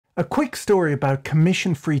A quick story about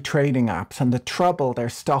commission-free trading apps and the trouble their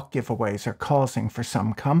stock giveaways are causing for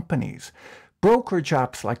some companies. Brokerage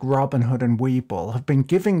apps like Robinhood and Webull have been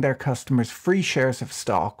giving their customers free shares of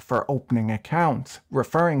stock for opening accounts,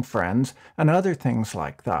 referring friends, and other things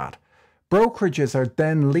like that. Brokerages are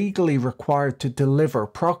then legally required to deliver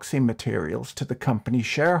proxy materials to the company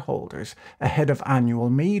shareholders ahead of annual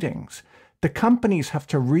meetings. The companies have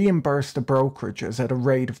to reimburse the brokerages at a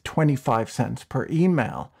rate of 25 cents per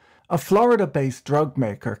email. A Florida-based drug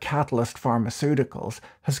maker, Catalyst Pharmaceuticals,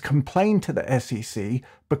 has complained to the SEC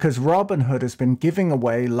because Robinhood has been giving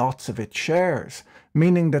away lots of its shares,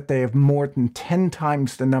 meaning that they have more than 10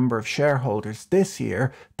 times the number of shareholders this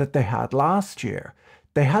year that they had last year.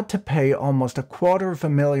 They had to pay almost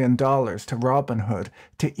 $250,000 to Robinhood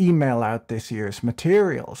to email out this year's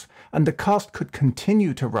materials, and the cost could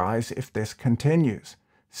continue to rise if this continues.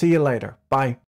 See you later. Bye.